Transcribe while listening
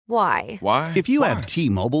Why? Why? If you have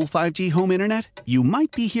T-Mobile 5G home internet, you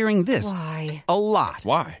might be hearing this Why? a lot.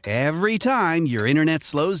 Why? Every time your internet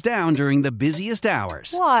slows down during the busiest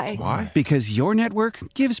hours. Why? Why? Because your network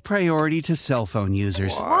gives priority to cell phone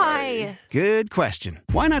users. Why? Good question.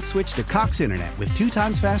 Why not switch to Cox Internet with 2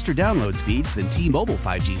 times faster download speeds than T-Mobile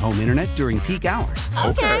 5G home internet during peak hours?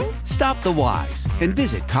 Okay. Stop the whys and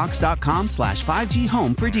visit cox.com/5G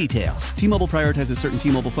home for details. T-Mobile prioritizes certain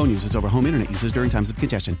T-Mobile phone users over home internet users during times of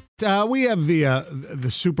congestion. We have the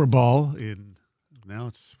Super Bowl in now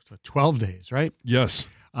it's 12 days, right? Yes.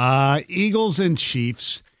 Eagles and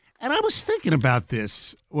Chiefs. And I was thinking about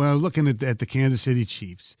this when I was looking at the Kansas City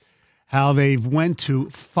Chiefs, how they've went to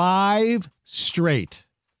 5 straight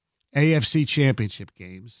AFC championship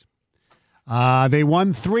games. They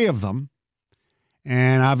won 3 of them.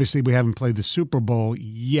 And obviously we haven't played the Super Bowl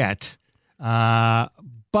yet.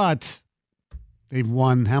 But they've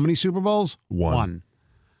won how many Super Bowls? 1.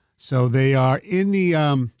 So they are in the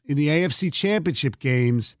AFC championship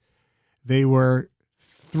games. They were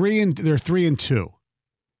 3-2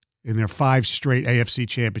 in their 5 straight AFC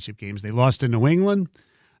championship games. They lost to New England.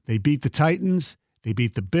 They beat the Titans. They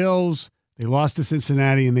beat the Bills. They lost to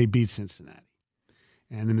Cincinnati, and they beat Cincinnati.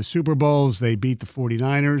 And in the Super Bowls, they beat the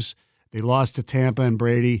 49ers. They lost to Tampa and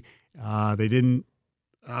Brady. They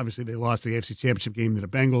lost the AFC championship game to the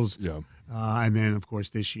Bengals. Yeah. And then, of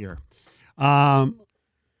course, this year.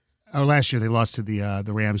 Last year they lost to the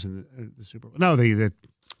Rams in the Super Bowl. No, the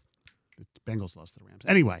Bengals lost to the Rams.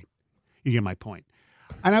 Anyway, you get my point.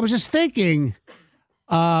 And I was just thinking,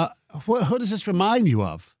 who does this remind you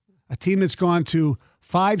of? A team that's gone to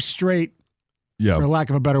 5 straight, for lack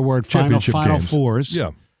of a better word, Final games. Fours.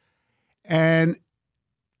 Yeah. And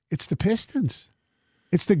it's the Pistons.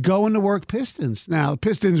 It's the going-to-work Pistons. Now, the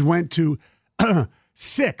Pistons went to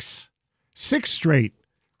 6 straight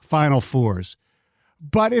Final Fours.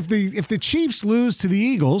 But if the Chiefs lose to the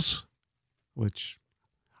Eagles, which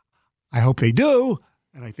I hope they do,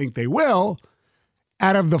 and I think they will,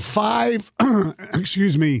 out of the 5,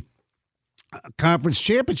 conference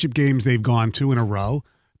championship games they've gone to in a row,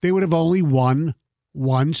 they would have only won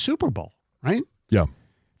 1 Super Bowl, right? Yeah.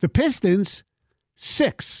 The Pistons,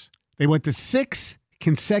 6. They went to 6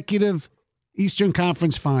 consecutive Eastern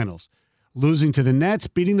Conference Finals. Losing to the Nets,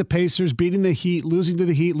 beating the Pacers, beating the Heat, losing to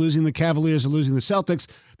the Heat, losing the Cavaliers, and losing the Celtics.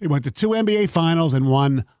 They went to 2 NBA Finals and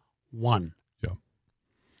won 1. Yeah.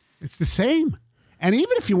 It's the same. And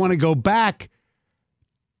even if you want to go back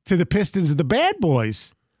to the Pistons of the Bad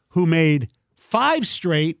Boys, who made 5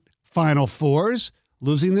 straight Final Fours,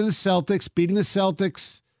 losing to the Celtics, beating the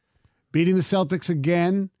Celtics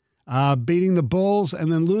again, beating the Bulls, and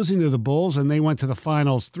then losing to the Bulls, and they went to the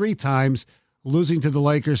finals 3 times, losing to the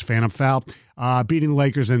Lakers, phantom foul, beating the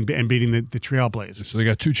Lakers and beating the Trailblazers. So they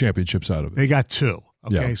got 2 championships out of it. They got 2.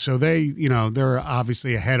 Okay, Yeah. so they're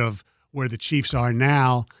obviously ahead of where the Chiefs are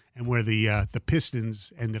now and where the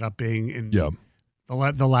Pistons ended up being in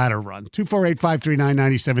the latter run.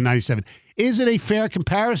 248-539-9797. Is it a fair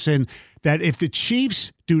comparison that if the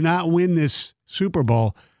Chiefs do not win this Super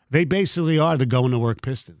Bowl, they basically are the going-to-work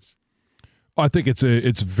Pistons? I think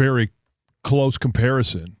it's very close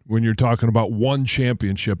comparison when you're talking about 1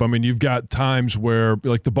 championship. I mean, you've got times where,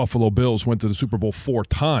 like, the Buffalo Bills went to the Super Bowl 4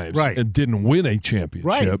 times and didn't win a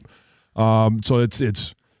championship. Right. So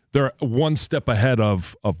it's they're 1 step ahead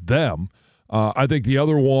of them. I think the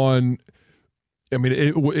other one, I mean,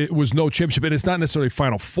 it was no championship, and it's not necessarily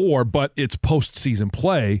Final Four, but it's postseason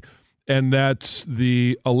play, and that's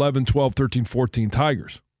the 11, 12, 13, 14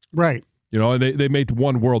 Tigers. Right. You know, and they made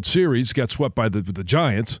 1 World Series, got swept by the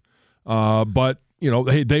Giants. But,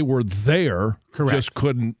 they were there, Correct. Just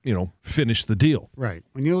couldn't, finish the deal. Right.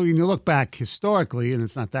 When you look back historically, and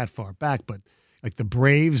it's not that far back, but like the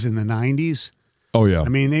Braves in the 90s. Oh, yeah. I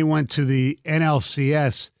mean, they went to the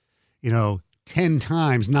NLCS, 10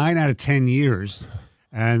 times, 9 out of 10 years,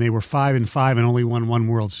 and they were 5-5 and only won 1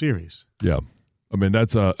 World Series. Yeah. I mean,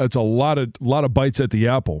 that's a lot of bites at the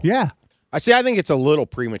apple. Yeah. I think it's a little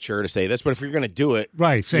premature to say this, but if you're going to do it,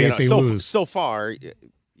 right, say if they lose. So far,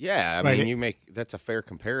 yeah, I mean, that's a fair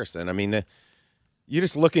comparison. I mean, you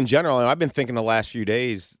just look in general, and I've been thinking the last few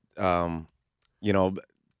days, all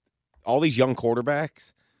these young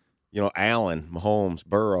quarterbacks, Allen, Mahomes,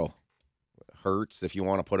 Burrow, Hurts, if you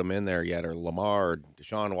want to put them in there yet, or Lamar,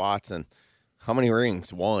 Deshaun Watson. How many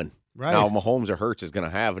rings? 1. Right. Now, Mahomes or Hurts is going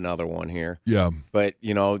to have another one here. Yeah. But,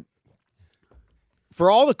 for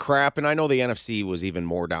all the crap, and I know the NFC was even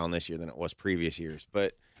more down this year than it was previous years,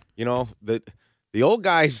 but, the old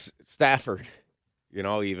guys, Stafford,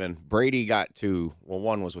 even Brady got 2. Well,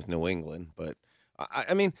 1 was with New England, but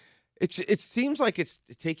I mean, It seems like it's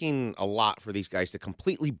taking a lot for these guys to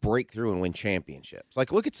completely break through and win championships.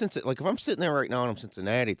 Like, look at Cincinnati. Like, if I'm sitting there right now and I'm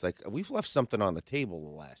Cincinnati, it's like we've left something on the table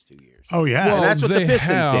the last 2 years. Oh, yeah. Well, and that's what the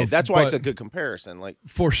Pistons did. That's why it's a good comparison. Like,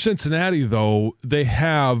 for Cincinnati, though, they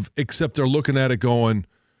have, except they're looking at it going,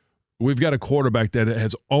 we've got a quarterback that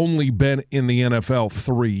has only been in the NFL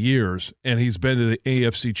 3 years, and he's been to the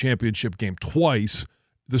AFC Championship game twice,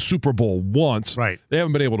 the Super Bowl once. Right. They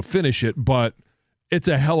haven't been able to finish it, but it's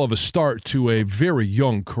a hell of a start to a very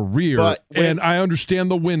young career. And I understand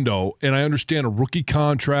the window, and I understand a rookie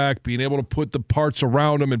contract, being able to put the parts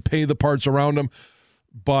around him and pay the parts around him.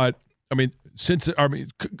 But,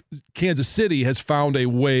 Kansas City has found a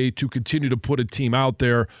way to continue to put a team out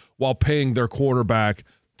there while paying their quarterback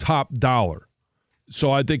top dollar.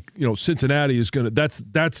 So I think, Cincinnati is going to that's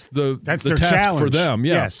the their task challenge for them.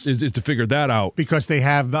 Yes. Is to figure that out. Because they're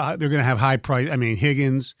going to have high price. I mean,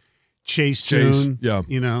 Higgins, Chase soon. Yeah.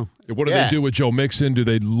 What do they do with Joe Mixon? Do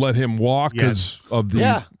they let him walk because of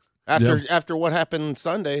the After what happened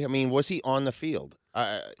Sunday, I mean, was he on the field?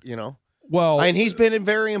 Well, and he's been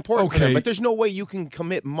very important for them, but there's no way you can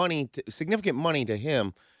commit significant money to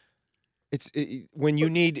him. When you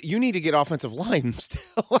need to get offensive line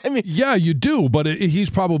still. I mean, yeah, you do, but he's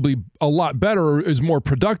probably a lot better, is more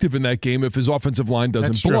productive in that game if his offensive line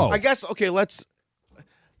doesn't blow. I guess. Okay,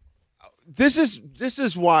 This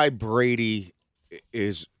is why Brady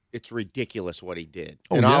it's ridiculous what he did,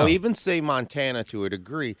 I'll even say Montana to a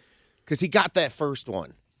degree because he got that first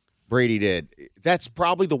one. Brady did. That's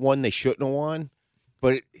probably the one they shouldn't have won,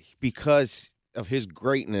 but because of his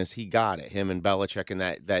greatness, he got it. Him and Belichick in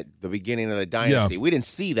that the beginning of the dynasty. We didn't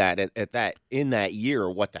see that in that year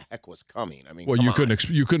what the heck was coming. I mean, you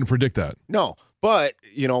couldn't predict that. No, but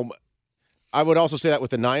I would also say that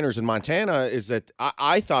with the Niners in Montana is that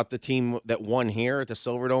I thought the team that won here at the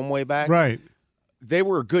Silverdome way back, right? They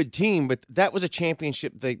were a good team, but that was a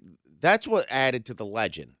championship. That's what added to the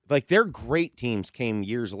legend. Like, their great teams came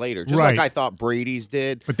years later, just like I thought Brady's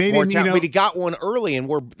did. But they didn't, but he got one early,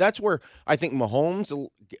 and that's where I think Mahomes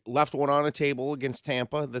left one on the table against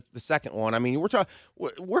Tampa, the second one. I mean,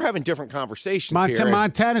 we're having different conversations here.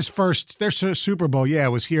 Montana's their Super Bowl,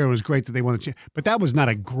 was here. It was great that they won the but that was not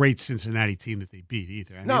a great Cincinnati team that they beat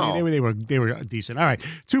either. I mean, they were decent. All right,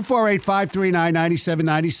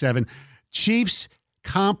 248-539-9797. Chiefs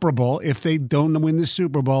comparable if they don't win the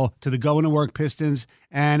Super Bowl to the Going to Work Pistons,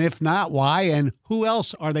 and if not, why? And who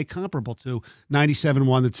else are they comparable to?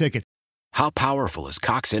 97.1 The Ticket. How powerful is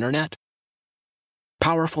Cox Internet?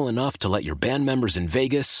 Powerful enough to let your band members in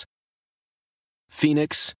Vegas,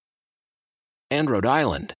 Phoenix, and Rhode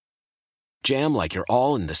Island jam like you're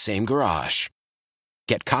all in the same garage.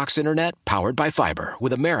 Get Cox Internet powered by fiber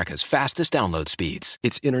with America's fastest download speeds.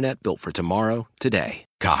 It's internet built for tomorrow, today.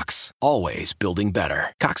 Cox, always building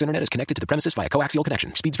better. Cox Internet is connected to the premises via coaxial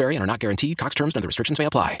connection. Speeds vary and are not guaranteed. Cox terms and other restrictions may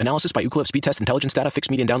apply. Analysis by Ookla Speed Test Intelligence Data.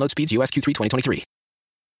 Fixed median download speeds. US Q3 2023.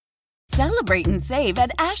 Celebrate and save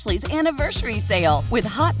at Ashley's Anniversary Sale. With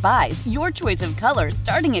Hot Buys, your choice of colors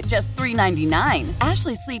starting at just $3.99.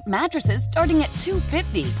 Ashley Sleep mattresses starting at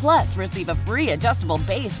 $2.50. Plus, receive a free adjustable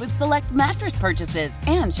base with select mattress purchases.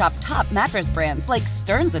 And shop top mattress brands like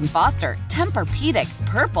Stearns & Foster, Tempur-Pedic,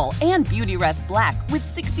 Purple, and Beautyrest Black with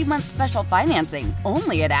 60-month special financing.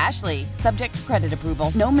 Only at Ashley. Subject to credit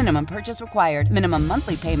approval. No minimum purchase required. Minimum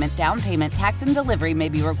monthly payment, down payment, tax, and delivery may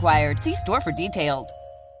be required. See store for details.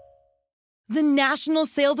 The national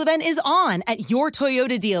sales event is on at your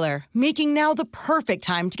Toyota dealer, making now the perfect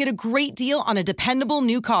time to get a great deal on a dependable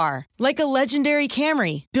new car. Like a legendary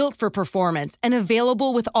Camry, built for performance and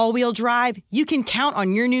available with all-wheel drive, you can count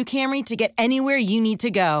on your new Camry to get anywhere you need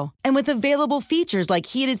to go. And with available features like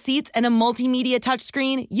heated seats and a multimedia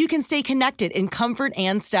touchscreen, you can stay connected in comfort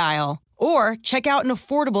and style. Or check out an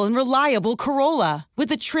affordable and reliable Corolla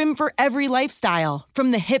with a trim for every lifestyle,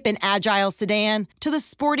 from the hip and agile sedan to the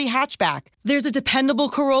sporty hatchback. There's a dependable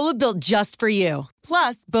Corolla built just for you.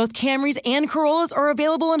 Plus, both Camrys and Corollas are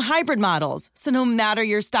available in hybrid models, so no matter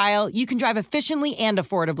your style, you can drive efficiently and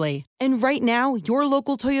affordably. And right now, your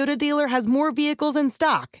local Toyota dealer has more vehicles in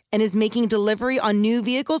stock and is making delivery on new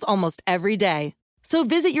vehicles almost every day. So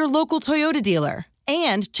visit your local Toyota dealer.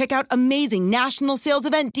 And check out amazing national sales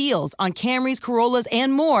event deals on Camrys, Corollas,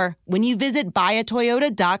 and more when you visit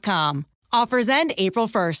buyatoyota.com. Offers end April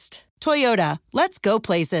 1st. Toyota, let's go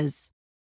places.